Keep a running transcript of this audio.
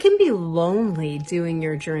be lonely doing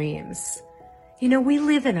your dreams. You know, we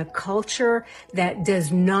live in a culture that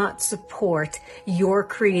does not support your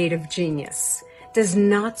creative genius, does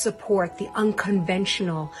not support the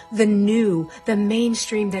unconventional, the new, the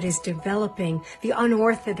mainstream that is developing, the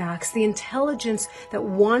unorthodox, the intelligence that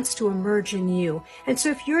wants to emerge in you. And so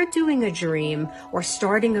if you're doing a dream or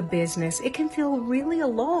starting a business, it can feel really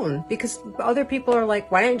alone because other people are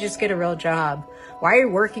like, why don't you just get a real job? Why are you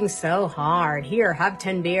working so hard? Here, have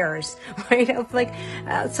 10 beers, right?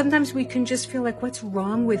 Sometimes we can just feel like, what's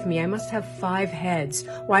wrong with me? I must have 5 heads.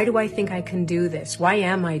 Why do I think I can do this? Why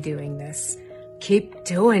am I doing this? Keep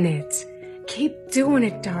doing it. Keep doing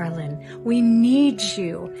it, darling. We need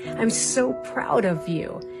you. I'm so proud of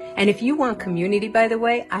you. And if you want community, by the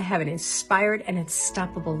way, I have an Inspired and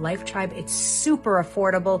Unstoppable Life Tribe. It's super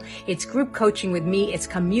affordable. It's group coaching with me. It's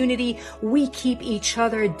community. We keep each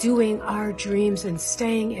other doing our dreams and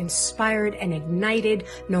staying inspired and ignited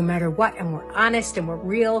no matter what. And we're honest and we're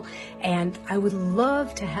real. And I would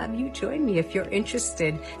love to have you join me if you're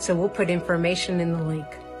interested. So we'll put information in the link.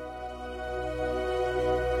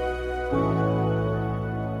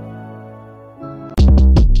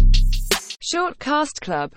 Shortcast Club